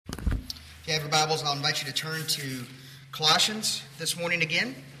you have your Bibles, I'll invite you to turn to Colossians this morning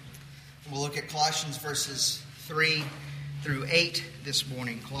again. We'll look at Colossians verses 3 through 8 this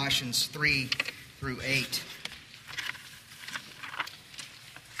morning. Colossians 3 through 8.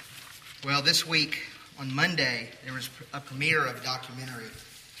 Well, this week on Monday, there was a premiere of a documentary,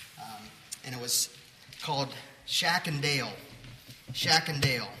 and it was called Shaq and Dale. Shaq and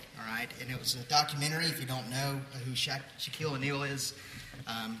Dale, all right? And it was a documentary. If you don't know who Shaquille O'Neal is,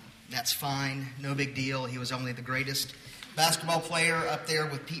 that's fine. No big deal. He was only the greatest basketball player up there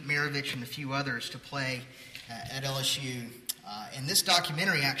with Pete Maravich and a few others to play at LSU. And this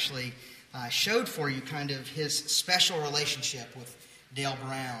documentary actually showed for you kind of his special relationship with Dale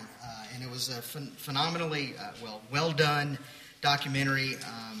Brown. And it was a phenomenally well done documentary,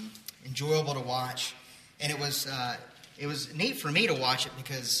 enjoyable to watch. And it was neat for me to watch it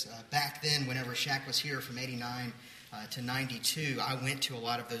because back then, whenever Shaq was here from 89 to 92, I went to a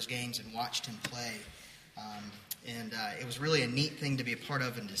lot of those games and watched him play. And it was really a neat thing to be a part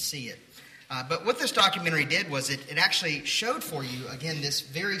of and to see it. But what this documentary did was it actually showed for you, again, this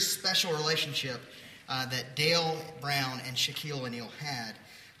very special relationship that Dale Brown and Shaquille O'Neal had.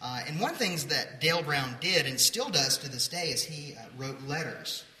 And one of the things that Dale Brown did and still does to this day is he wrote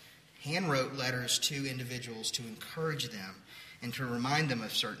letters, hand-wrote letters to individuals to encourage them and to remind them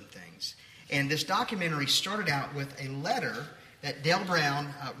of certain things. And this documentary started out with a letter that Dale Brown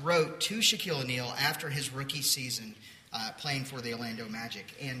wrote to Shaquille O'Neal after his rookie season playing for the Orlando Magic.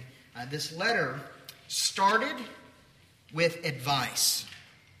 And this letter started with advice.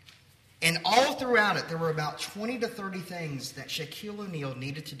 And all throughout it, there were about 20 to 30 things that Shaquille O'Neal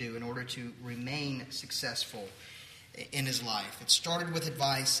needed to do in order to remain successful in his life. It started with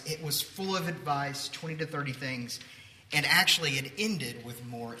advice. It was full of advice, 20 to 30 things. And actually, it ended with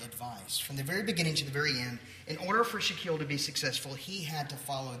more advice. From the very beginning to the very end, in order for Shaquille to be successful, he had to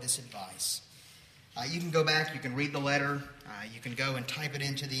follow this advice. You can go back, you can read the letter, you can go and type it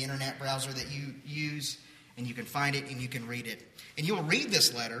into the internet browser that you use, and you can find it and you can read it. And you'll read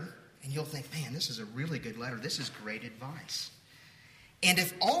this letter, and you'll think, man, this is a really good letter. This is great advice. And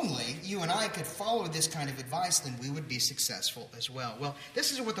if only you and I could follow this kind of advice, then we would be successful as well. Well,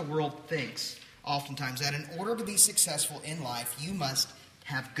 this is what the world thinks oftentimes, that in order to be successful in life, you must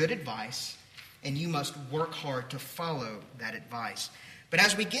have good advice, and you must work hard to follow that advice. But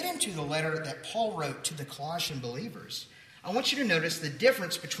as we get into the letter that Paul wrote to the Colossian believers, I want you to notice the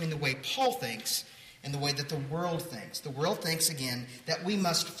difference between the way Paul thinks and the way that the world thinks. The world thinks, again, that we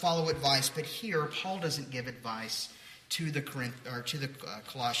must follow advice, but here Paul doesn't give advice to the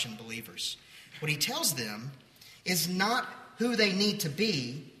Colossian believers. What he tells them is not who they need to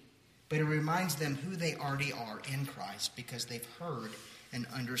be, but it reminds them who they already are in Christ because they've heard and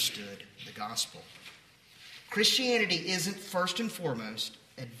understood the gospel. Christianity isn't first and foremost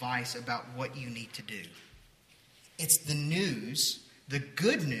advice about what you need to do. It's the news, the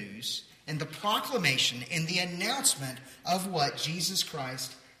good news, and the proclamation and the announcement of what Jesus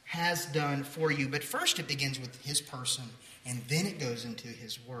Christ has done for you. But first it begins with his person, and then it goes into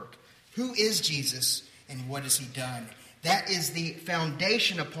his work. Who is Jesus, and what has he done? That is the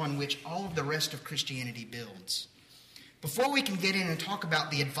foundation upon which all of the rest of Christianity builds. Before we can get in and talk about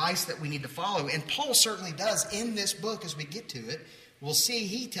the advice that we need to follow, and Paul certainly does in this book as we get to it, we'll see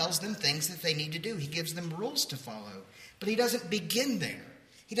he tells them things that they need to do. He gives them rules to follow. But he doesn't begin there.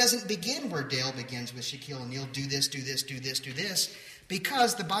 He doesn't begin where Dale begins with Shaquille O'Neal, do this, do this, do this, do this,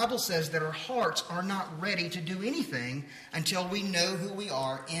 because the Bible says that our hearts are not ready to do anything until we know who we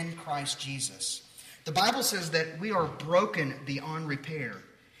are in Christ Jesus. The Bible says that we are broken beyond repair.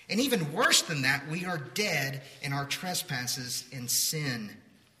 And even worse than that, we are dead in our trespasses and sin.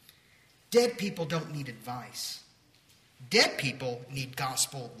 Dead people don't need advice. Dead people need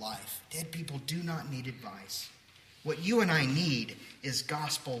gospel life. Dead people do not need advice. What you and I need is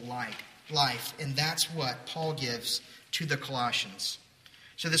gospel life, and that's what Paul gives to the Colossians.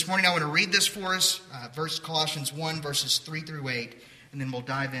 So this morning I want to read this for us, Colossians 1, verses 3 through 8, and then we'll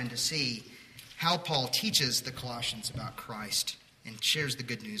dive in to see how Paul teaches the Colossians about Christ and shares the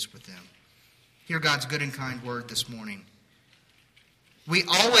good news with them. Hear God's good and kind word this morning. We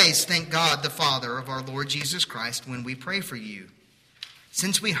always thank God the Father of our Lord Jesus Christ when we pray for you,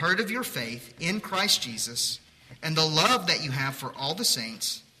 since we heard of your faith in Christ Jesus and the love that you have for all the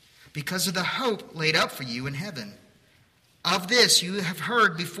saints, because of the hope laid up for you in heaven. Of this you have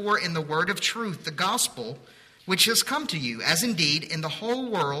heard before in the word of truth, the gospel, which has come to you, as indeed in the whole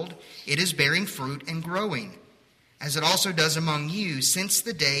world it is bearing fruit and growing, as it also does among you since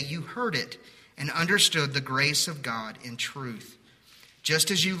the day you heard it and understood the grace of God in truth.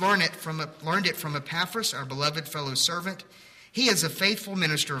 Just as you learned it from Epaphras, our beloved fellow servant, He is a faithful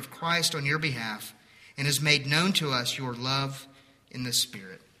minister of Christ on your behalf and has made known to us your love in the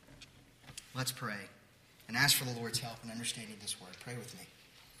Spirit. Let's pray and ask for the Lord's help in understanding this word. Pray with me.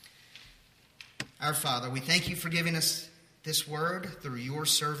 Our Father, we thank you for giving us this word through your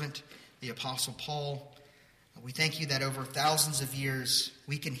servant, the Apostle Paul. We thank you that over thousands of years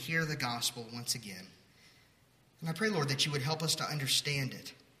we can hear the gospel once again. And I pray, Lord, that you would help us to understand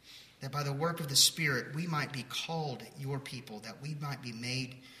it, that by the work of the Spirit we might be called your people, that we might be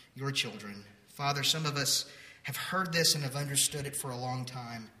made your children. Father, some of us have heard this and have understood it for a long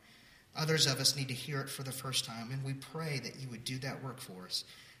time. Others of us need to hear it for the first time, and we pray that you would do that work for us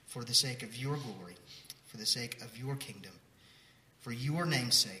for the sake of your glory, for the sake of your kingdom. For your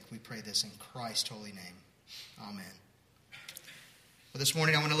name's sake, we pray this in Christ's holy name. Amen. Well, this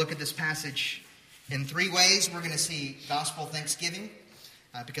morning I want to look at this passage in three ways. We're going to see gospel thanksgiving,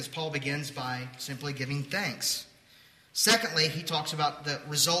 because Paul begins by simply giving thanks. Secondly, he talks about the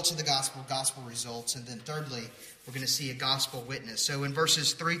results of the gospel results. And then thirdly, we're going to see a gospel witness. So in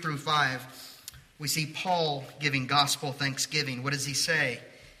verses 3 through 5, we see Paul giving gospel thanksgiving. What does he say?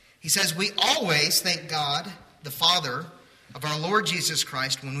 He says, "We always thank God, the Father of our Lord Jesus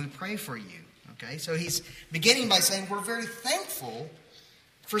Christ, when we pray for you." Okay, so he's beginning by saying we're very thankful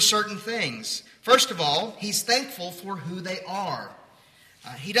for certain things. First of all, he's thankful for who they are.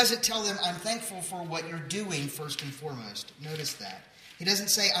 He doesn't tell them, I'm thankful for what you're doing first and foremost. Notice that. He doesn't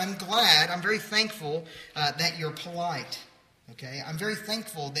say, I'm very thankful that you're polite. Okay, I'm very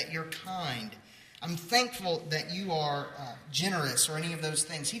thankful that you're kind. I'm thankful that you are generous or any of those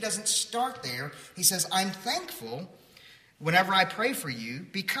things. He doesn't start there. He says, I'm thankful whenever I pray for you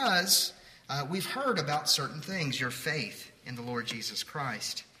because we've heard about certain things, your faith in the Lord Jesus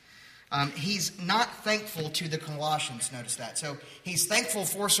Christ. He's not thankful to the Colossians, notice that. So he's thankful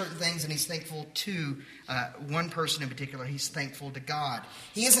for certain things, and he's thankful to one person in particular. He's thankful to God.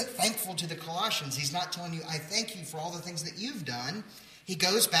 He isn't thankful to the Colossians. He's not telling you, I thank you for all the things that you've done. He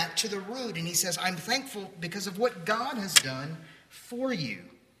goes back to the root, and he says, I'm thankful because of what God has done for you.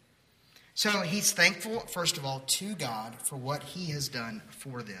 So he's thankful, first of all, to God for what he has done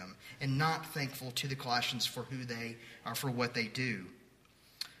for them, and not thankful to the Colossians for who they are, for what they do.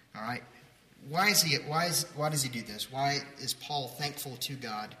 All right. Why does he do this? Why is Paul thankful to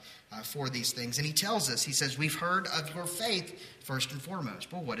God for these things? And he tells us, he says, we've heard of your faith first and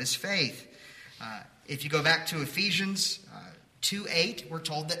foremost. Well, what is faith? If you go back to Ephesians 2:8, we're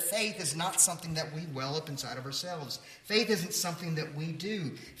told that faith is not something that we well up inside of ourselves. Faith isn't something that we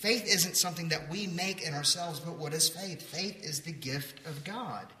do. Faith isn't something that we make in ourselves. But what is faith? Faith is the gift of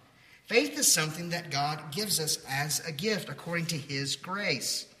God. Faith is something that God gives us as a gift according to his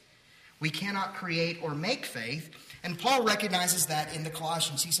grace. We cannot create or make faith, and Paul recognizes that in the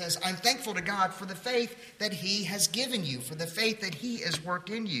Colossians. He says, I'm thankful to God for the faith that he has given you, for the faith that he has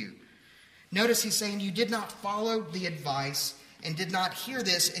worked in you. Notice he's saying you did not follow the advice and did not hear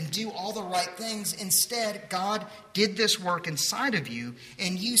this and do all the right things. Instead, God did this work inside of you,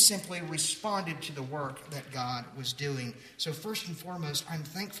 and you simply responded to the work that God was doing. So first and foremost, I'm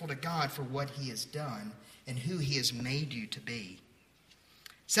thankful to God for what he has done and who he has made you to be.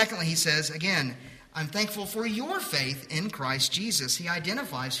 Secondly, he says, again, I'm thankful for your faith in Christ Jesus. He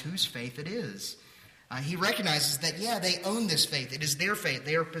identifies whose faith it is. He recognizes that, they own this faith. It is their faith.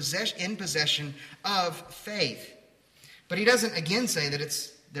 They are in possession of faith. But he doesn't, again, say that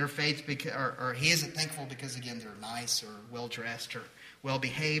it's their faith, because, or he isn't thankful because, again, they're nice or well-dressed or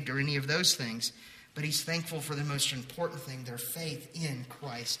well-behaved or any of those things. But he's thankful for the most important thing, their faith in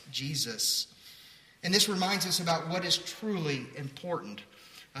Christ Jesus. And this reminds us about what is truly important.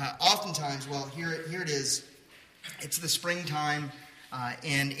 Oftentimes, here it is. It's the springtime,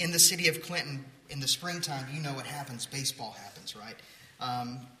 and in the city of Clinton, in the springtime, you know what happens. Baseball happens, right?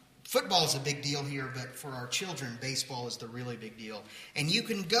 Football is a big deal here, but for our children, baseball is the really big deal. And you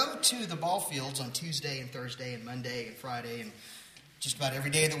can go to the ball fields on Tuesday and Thursday and Monday and Friday and just about every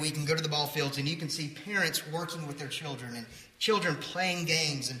day of the week, and go to the ball fields, and you can see parents working with their children and children playing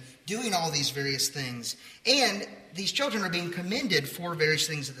games and doing all these various things. And these children are being commended for various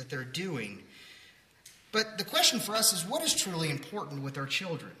things that they're doing. But the question for us is, what is truly important with our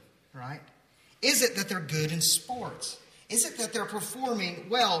children, right? Is it that they're good in sports? Is it that they're performing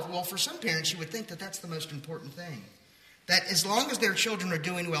well? Well, for some parents, you would think that that's the most important thing. That as long as their children are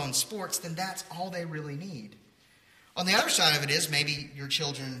doing well in sports, then that's all they really need. On the other side of it is, maybe your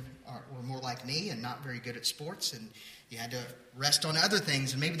children were more like me and not very good at sports, and you had to rest on other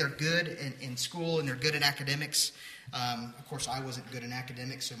things, and maybe they're good in school and they're good in academics. Of course, I wasn't good in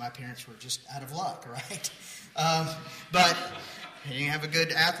academics, so my parents were just out of luck, right? But they didn't have a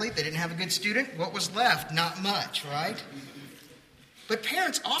good athlete. They didn't have a good student. What was left? Not much, right? But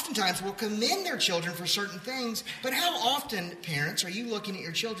parents oftentimes will commend their children for certain things. But how often, parents, are you looking at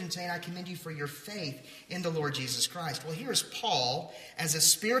your children saying, I commend you for your faith in the Lord Jesus Christ? Well, here's Paul as a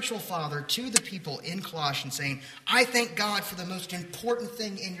spiritual father to the people in Colossians saying, I thank God for the most important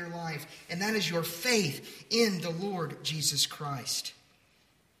thing in your life, and that is your faith in the Lord Jesus Christ.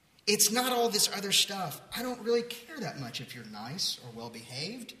 It's not all this other stuff. I don't really care that much if you're nice or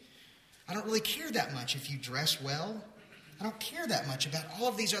well-behaved. I don't really care that much if you dress well. I don't care that much about all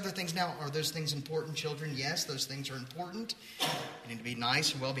of these other things. Now, are those things important, children? Yes, those things are important. You need to be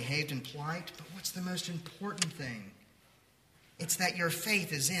nice and well-behaved and polite. But what's the most important thing? It's that your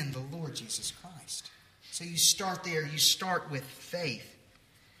faith is in the Lord Jesus Christ. So you start there. You start with faith.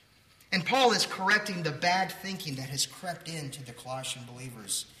 And Paul is correcting the bad thinking that has crept into the Colossian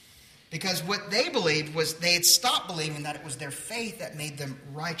believers. Because what they believed was they had stopped believing that it was their faith that made them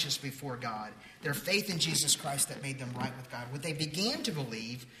righteous before God. Their faith in Jesus Christ that made them right with God. What they began to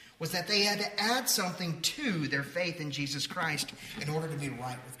believe was that they had to add something to their faith in Jesus Christ in order to be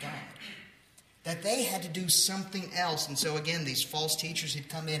right with God. That they had to do something else. And so again, these false teachers had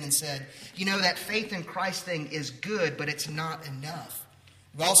come in and said, you know, that faith in Christ thing is good, but it's not enough.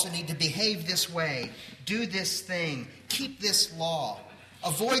 We also need to behave this way, do this thing, keep this law.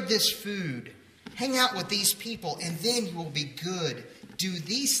 Avoid this food. Hang out with these people, and then you will be good. Do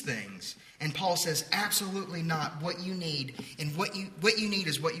these things. And Paul says, absolutely not. What you need, and what you need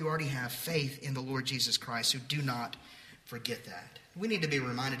is what you already have, faith in the Lord Jesus Christ. So do not forget that. We need to be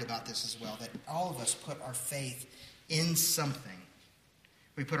reminded about this as well, that all of us put our faith in something.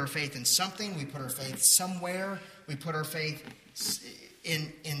 We put our faith in something. We put our faith somewhere. We put our faith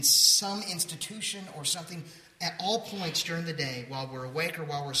in some institution or something. At all points during the day, while we're awake or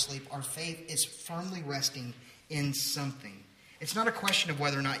while we're asleep, our faith is firmly resting in something. It's not a question of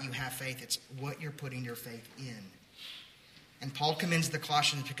whether or not you have faith. It's what you're putting your faith in. And Paul commends the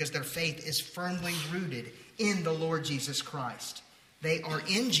Colossians because their faith is firmly rooted in the Lord Jesus Christ. They are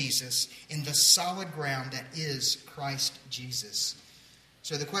in Jesus, in the solid ground that is Christ Jesus.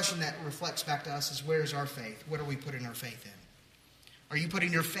 So the question that reflects back to us is, where is our faith? What are we putting our faith in? Are you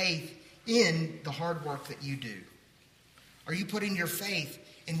putting your faith in the hard work that you do? Are you putting your faith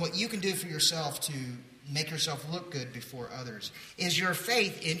in what you can do for yourself to make yourself look good before others? Is your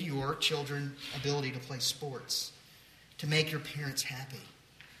faith in your children's ability to play sports, to make your parents happy?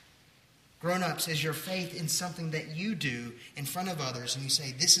 Grown-ups, is your faith in something that you do in front of others and you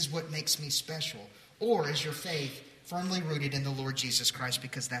say, this is what makes me special? Or is your faith firmly rooted in the Lord Jesus Christ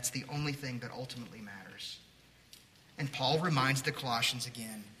because that's the only thing that ultimately matters? And Paul reminds the Colossians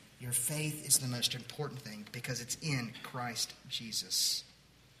again, your faith is the most important thing because it's in Christ Jesus.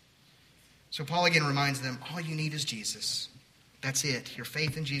 So Paul again reminds them, all you need is Jesus. That's it, your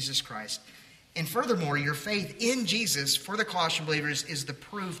faith in Jesus Christ. And furthermore, your faith in Jesus for the Colossian believers is the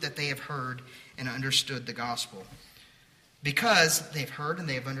proof that they have heard and understood the gospel. Because they've heard and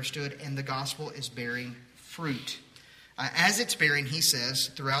they have understood, and the gospel is bearing fruit. As it's bearing, he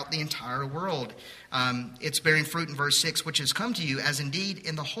says, throughout the entire world. It's bearing fruit in verse 6, which has come to you, as indeed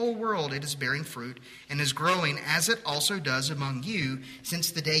in the whole world it is bearing fruit, and is growing, as it also does among you,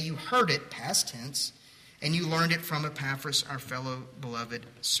 since the day you heard it, past tense, and you learned it from Epaphras, our fellow beloved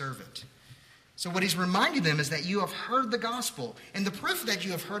servant. So what he's reminding them is that you have heard the gospel. And the proof that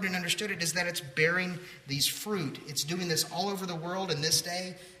you have heard and understood it is that it's bearing these fruit. It's doing this all over the world in this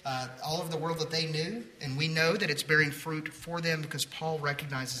day, all over the world that they knew. And we know that it's bearing fruit for them because Paul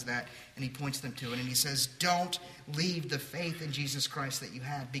recognizes that and he points them to it. And he says, don't leave the faith in Jesus Christ that you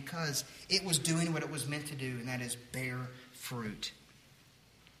had because it was doing what it was meant to do, and that is bear fruit.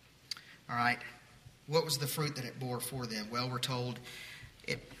 All right. What was the fruit that it bore for them? Well, we're told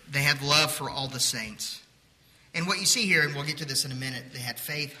they had love for all the saints. And what you see here, and we'll get to this in a minute, they had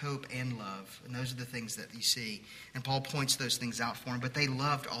faith, hope, and love. And those are the things that you see. And Paul points those things out for them. But they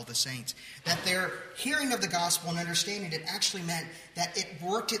loved all the saints. That their hearing of the gospel and understanding it actually meant that it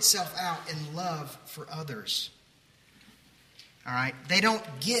worked itself out in love for others. All right? They don't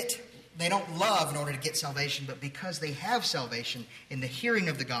love in order to get salvation, but because they have salvation in the hearing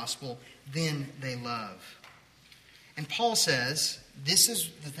of the gospel, then they love. And Paul says, this is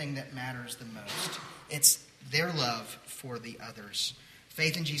the thing that matters the most. It's their love for the others.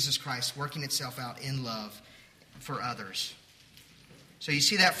 Faith in Jesus Christ working itself out in love for others. So you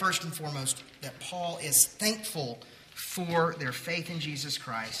see that first and foremost, that Paul is thankful for their faith in Jesus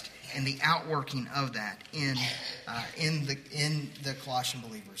Christ and the outworking of that in the Colossian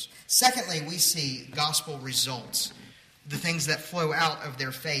believers. Secondly, we see gospel results. The things that flow out of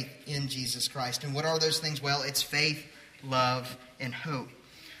their faith in Jesus Christ. And what are those things? Well, it's faith, love, and hope.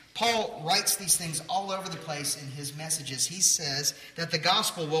 Paul writes these things all over the place in his messages. He says that the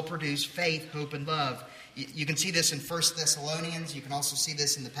gospel will produce faith, hope, and love. You can see this in 1 Thessalonians. You can also see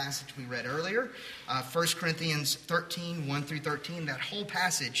this in the passage we read earlier. 1 Corinthians 13, 1 through 13. That whole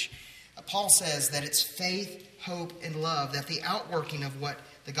passage, Paul says that it's faith, hope, and love. That the outworking of what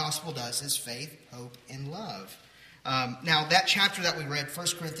the gospel does is faith, hope, and love. Now, that chapter that we read, 1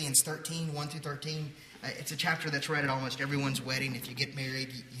 Corinthians 13, 1 through 13, it's a chapter that's read at almost everyone's wedding. If you get married,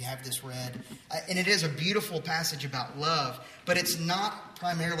 you have this read. And it is a beautiful passage about love, but it's not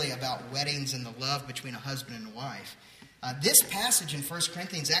primarily about weddings and the love between a husband and a wife. This passage in 1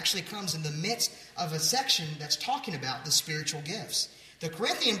 Corinthians actually comes in the midst of a section that's talking about the spiritual gifts. The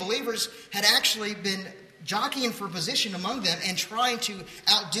Corinthian believers had actually been jockeying for position among them and trying to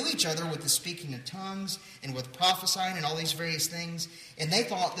outdo each other with the speaking of tongues and with prophesying and all these various things. And they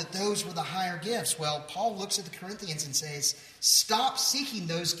thought that those were the higher gifts. Well, Paul looks at the Corinthians and says, stop seeking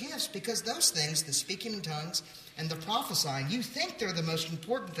those gifts, because those things, the speaking in tongues and the prophesying, you think they're the most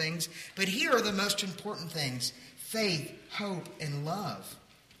important things, but here are the most important things: faith, hope, and love.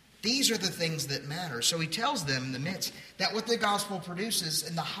 These are the things that matter. So he tells them in the midst that what the gospel produces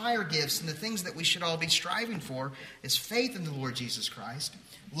and the higher gifts and the things that we should all be striving for is faith in the Lord Jesus Christ,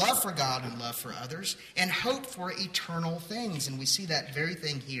 love for God and love for others, and hope for eternal things. And we see that very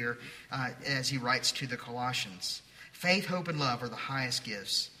thing here as he writes to the Colossians. Faith, hope, and love are the highest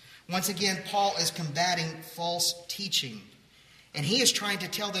gifts. Once again, Paul is combating false teaching. And he is trying to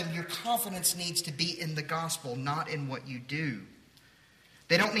tell them your confidence needs to be in the gospel, not in what you do.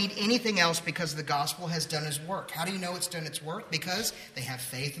 They don't need anything else because the gospel has done its work. How do you know it's done its work? Because they have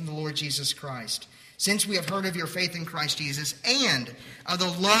faith in the Lord Jesus Christ. Since we have heard of your faith in Christ Jesus and of the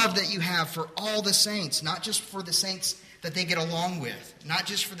love that you have for all the saints, not just for the saints that they get along with, not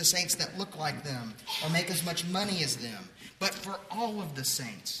just for the saints that look like them or make as much money as them, but for all of the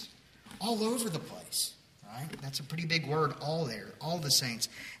saints, all over the place. Right? That's a pretty big word, all there, all the saints.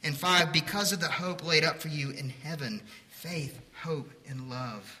 And 5, because of the hope laid up for you in heaven, faith, hope, and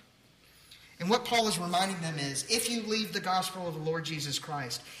love. And what Paul is reminding them is, if you leave the gospel of the Lord Jesus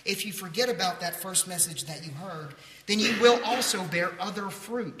Christ, if you forget about that first message that you heard, then you will also bear other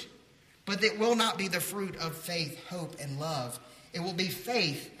fruit. But it will not be the fruit of faith, hope, and love. It will be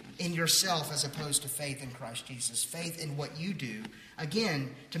faith in yourself as opposed to faith in Christ Jesus. Faith in what you do,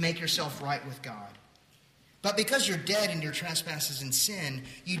 again, to make yourself right with God. But because you're dead in your trespasses and sin,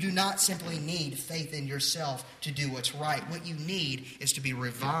 you do not simply need faith in yourself to do what's right. What you need is to be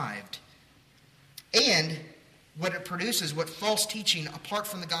revived. And what it produces, what false teaching apart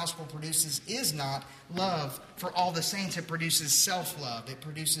from the gospel produces, is not love for all the saints. It produces self-love. It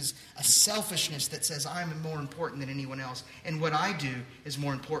produces a selfishness that says, I'm more important than anyone else, and what I do is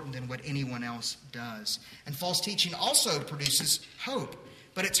more important than what anyone else does. And false teaching also produces hope.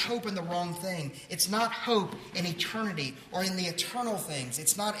 But it's hope in the wrong thing. It's not hope in eternity or in the eternal things.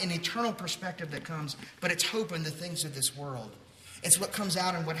 It's not an eternal perspective that comes, but it's hope in the things of this world. It's what comes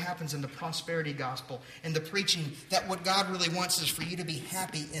out and what happens in the prosperity gospel and the preaching that what God really wants is for you to be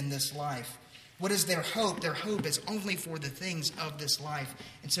happy in this life. What is their hope? Their hope is only for the things of this life.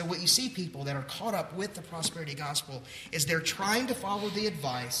 And so what you see people that are caught up with the prosperity gospel is they're trying to follow the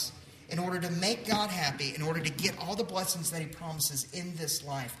advice in order to make God happy, in order to get all the blessings that he promises in this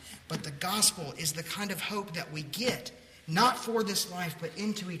life. But the gospel is the kind of hope that we get, not for this life, but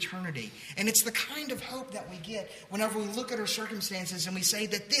into eternity. And it's the kind of hope that we get whenever we look at our circumstances and we say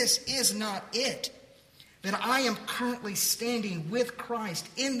that this is not it. That I am currently standing with Christ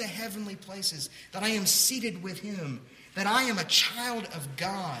in the heavenly places, that I am seated with him, that I am a child of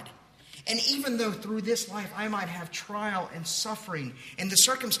God. And even though through this life I might have trial and suffering, and the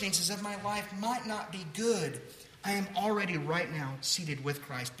circumstances of my life might not be good, I am already right now seated with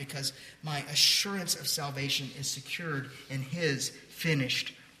Christ because my assurance of salvation is secured in his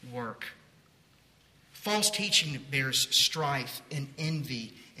finished work. False teaching bears strife and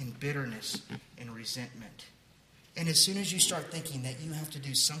envy and bitterness and resentment. And as soon as you start thinking that you have to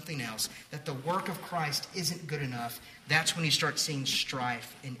do something else, that the work of Christ isn't good enough, that's when you start seeing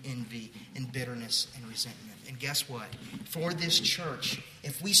strife and envy and bitterness and resentment. And guess what? For this church,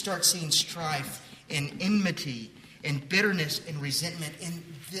 if we start seeing strife and enmity and bitterness and resentment in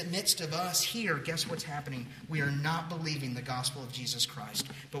the midst of us here, guess what's happening? We are not believing the gospel of Jesus Christ,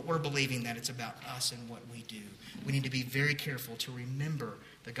 but we're believing that it's about us and what we do. We need to be very careful to remember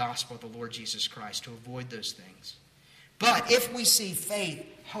the gospel of the Lord Jesus Christ, to avoid those things. But if we see faith,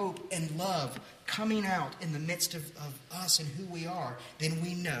 hope, and love coming out in the midst of us and who we are, then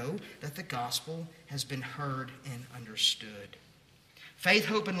we know that the gospel has been heard and understood. Faith,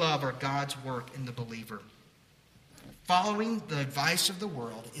 hope, and love are God's work in the believer. Following the advice of the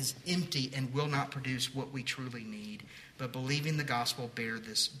world is empty and will not produce what we truly need, but believing the gospel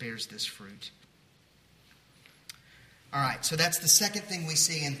bears this fruit. All right, so that's the second thing we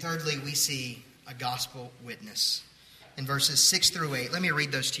see. And thirdly, we see a gospel witness. In verses 6 through 8, let me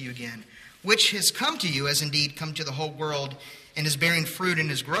read those to you again. Which has come to you, as indeed come to the whole world, and is bearing fruit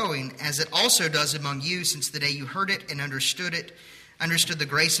and is growing, as it also does among you since the day you heard it and understood the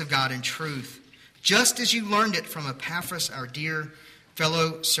grace of God in truth. Just as you learned it from Epaphras, our dear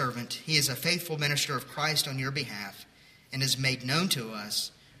fellow servant. He is a faithful minister of Christ on your behalf and has made known to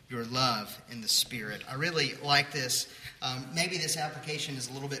us your love in the Spirit. I really like this. Maybe this application is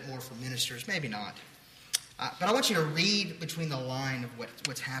a little bit more for ministers, maybe not. But I want you to read between the line of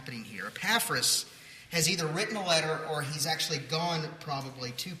what's happening here. Epaphras has either written a letter or he's actually gone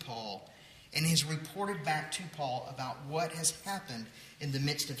probably to Paul and has reported back to Paul about what has happened in the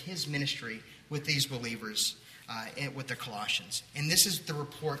midst of his ministry with these believers, with the Colossians. And this is the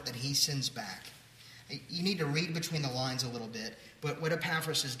report that he sends back. You need to read between the lines a little bit, but what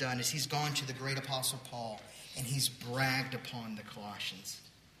Epaphras has done is he's gone to the great apostle Paul and he's bragged upon the Colossians.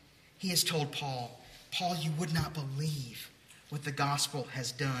 He has told Paul, you would not believe what the gospel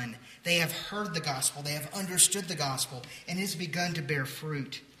has done. They have heard the gospel, they have understood the gospel, and it has begun to bear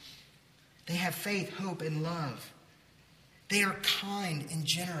fruit. They have faith, hope, and love. They are kind and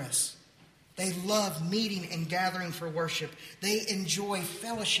generous. They love meeting and gathering for worship. They enjoy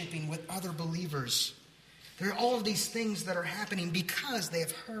fellowshipping with other believers. There are all of these things that are happening because they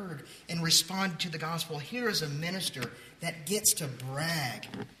have heard and responded to the gospel. Here is a minister that gets to brag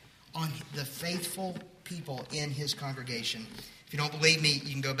on the faithful people in his congregation. If you don't believe me,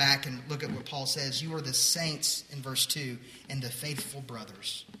 you can go back and look at what Paul says. You are the saints in verse 2 and the faithful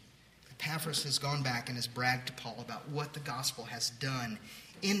brothers. Epaphras has gone back and has bragged to Paul about what the gospel has done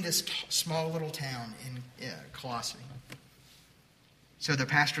in this small little town in Colossae. So the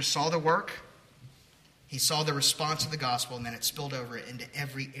pastor saw the work, he saw the response of the gospel, and then it spilled over into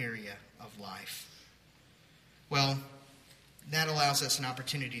every area of life. Well, that allows us an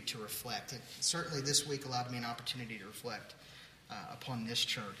opportunity to reflect. And certainly this week allowed me an opportunity to reflect upon this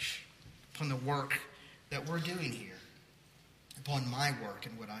church, upon the work that we're doing here, upon my work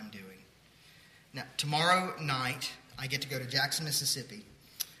and what I'm doing. Now, tomorrow night, I get to go to Jackson, Mississippi.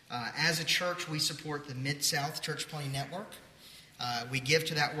 As a church, we support the Mid-South Church Planting Network. We give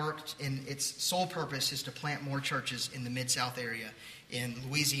to that work, and its sole purpose is to plant more churches in the Mid-South area, in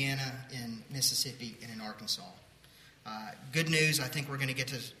Louisiana, in Mississippi, and in Arkansas. Good news, I think we're going to get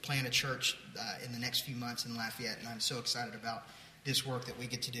to plant a church in the next few months in Lafayette, and I'm so excited about this work that we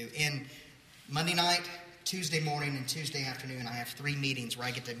get to do. And Monday night, Tuesday morning, and Tuesday afternoon, I have 3 meetings where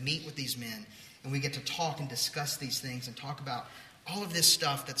I get to meet with these men, and we get to talk and discuss these things and talk about all of this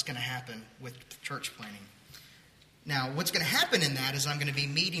stuff that's going to happen with church planting. Now, what's going to happen in that is I'm going to be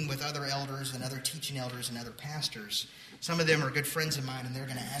meeting with other elders and other teaching elders and other pastors. Some of them are good friends of mine, and they're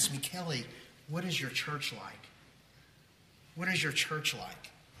going to ask me, Kelly, what is your church like? What is your church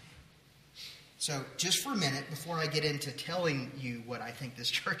like? So just for a minute, before I get into telling you what I think this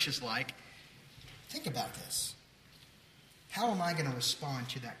church is like, think about this. How am I going to respond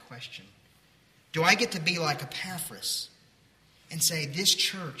to that question? Do I get to be like Epaphras and say this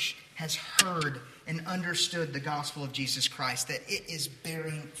church has heard and understood the gospel of Jesus Christ, that it is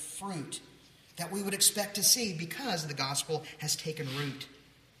bearing fruit that we would expect to see because the gospel has taken root,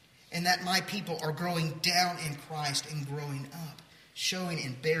 and that my people are growing down in Christ and growing up, showing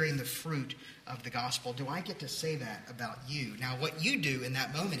and bearing the fruit of the gospel? Do I get to say that about you? Now, what you do in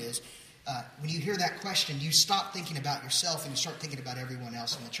that moment is, when you hear that question, you stop thinking about yourself and you start thinking about everyone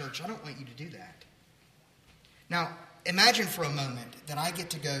else in the church. I don't want you to do that. Now, imagine for a moment that I get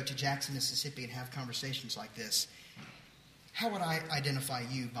to go to Jackson, Mississippi and have conversations like this. How would I identify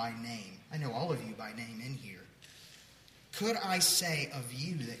you by name? I know all of you by name in here. Could I say of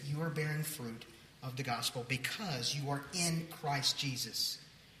you that you are bearing fruit of the gospel because you are in Christ Jesus?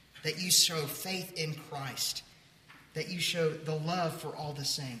 That you show faith in Christ? That you show the love for all the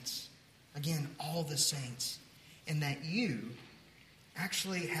saints? Again, all the saints. And that you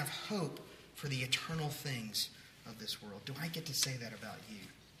actually have hope for the eternal things of this world. Do I get to say that about you?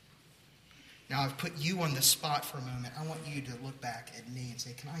 Now, I've put you on the spot for a moment. I want you to look back at me and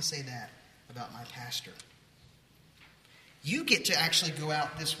say, can I say that about my pastor? You get to actually go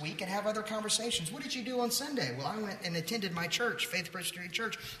out this week and have other conversations. What did you do on Sunday? Well, I went and attended my church, Faith Presbyterian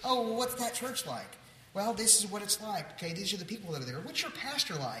Church. Oh, well, what's that church like? Well, this is what it's like. Okay, these are the people that are there. What's your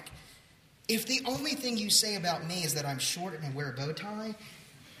pastor like? If the only thing you say about me is that I'm short and I wear a bow tie,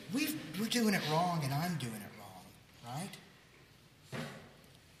 we're doing it wrong and I'm doing it wrong, right?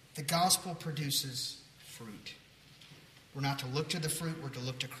 The gospel produces fruit. We're not to look to the fruit, we're to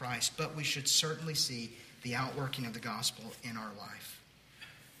look to Christ. But we should certainly see the outworking of the gospel in our life.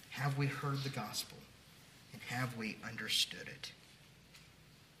 Have we heard the gospel? And have we understood it?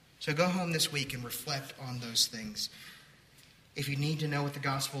 So go home this week and reflect on those things. If you need to know what the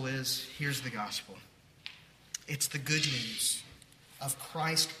gospel is, here's the gospel. It's the good news of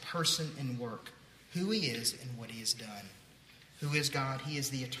Christ's person and work, who he is and what he has done. Who is God? He is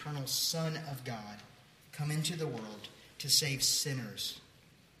the eternal Son of God, come into the world to save sinners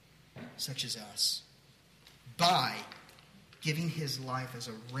such as us by giving his life as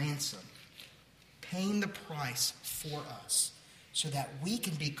a ransom, paying the price for us so that we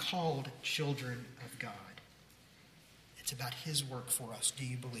can be called children of God. It's about his work for us. Do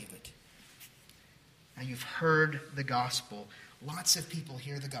you believe it? Now, you've heard the gospel. Lots of people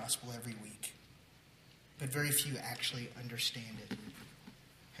hear the gospel every week, but very few actually understand it.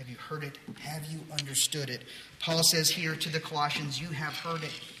 Have you heard it? Have you understood it? Paul says here to the Colossians, you have heard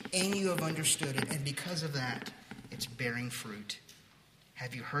it and you have understood it, and because of that, it's bearing fruit.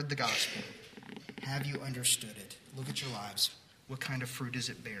 Have you heard the gospel? Have you understood it? Look at your lives. What kind of fruit is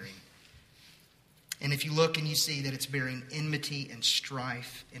it bearing? And if you look and you see that it's bearing enmity and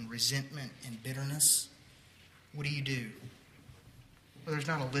strife and resentment and bitterness, what do? Well, there's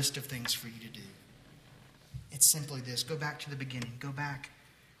not a list of things for you to do. It's simply this. Go back to the beginning. Go back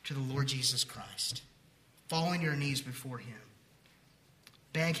to the Lord Jesus Christ. Fall on your knees before him.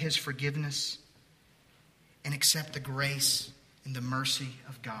 Beg his forgiveness and accept the grace and the mercy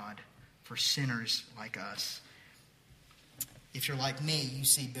of God for sinners like us. If you're like me, you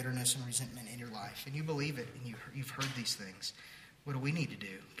see bitterness and resentment in your life, and you believe it, and you've heard these things. What do we need to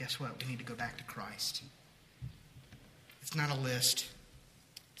do? Guess what? We need to go back to Christ. It's not a list.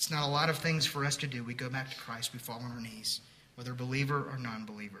 It's not a lot of things for us to do. We go back to Christ. We fall on our knees, whether believer or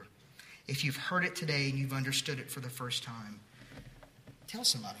non-believer. If you've heard it today and you've understood it for the first time, tell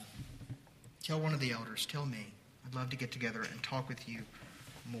somebody. Tell one of the elders. Tell me. I'd love to get together and talk with you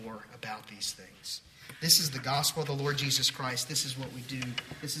more about these things. This is the gospel of the Lord Jesus Christ. This is what we do.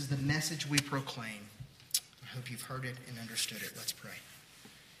 This is the message we proclaim. I hope you've heard it and understood it. Let's pray.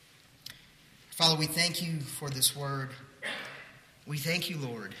 Father, we thank you for this word. We thank you,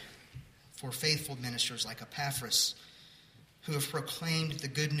 Lord, for faithful ministers like Epaphras who have proclaimed the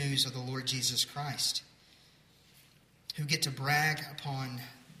good news of the Lord Jesus Christ, who get to brag upon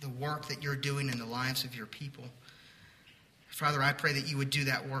the work that you're doing in the lives of your people. Father, I pray that you would do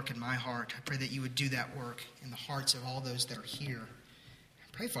that work in my heart. I pray that you would do that work in the hearts of all those that are here. I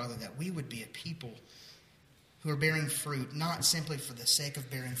pray, Father, that we would be a people who are bearing fruit, not simply for the sake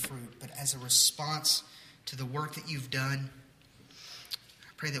of bearing fruit, but as a response to the work that you've done.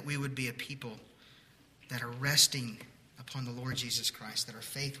 I pray that we would be a people that are resting upon the Lord Jesus Christ, that our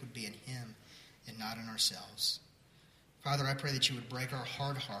faith would be in him and not in ourselves. Father, I pray that you would break our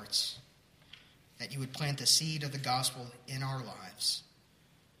hard hearts, that you would plant the seed of the gospel in our lives,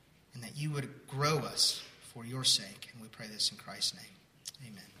 and that you would grow us for your sake. And we pray this in Christ's name.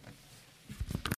 Amen.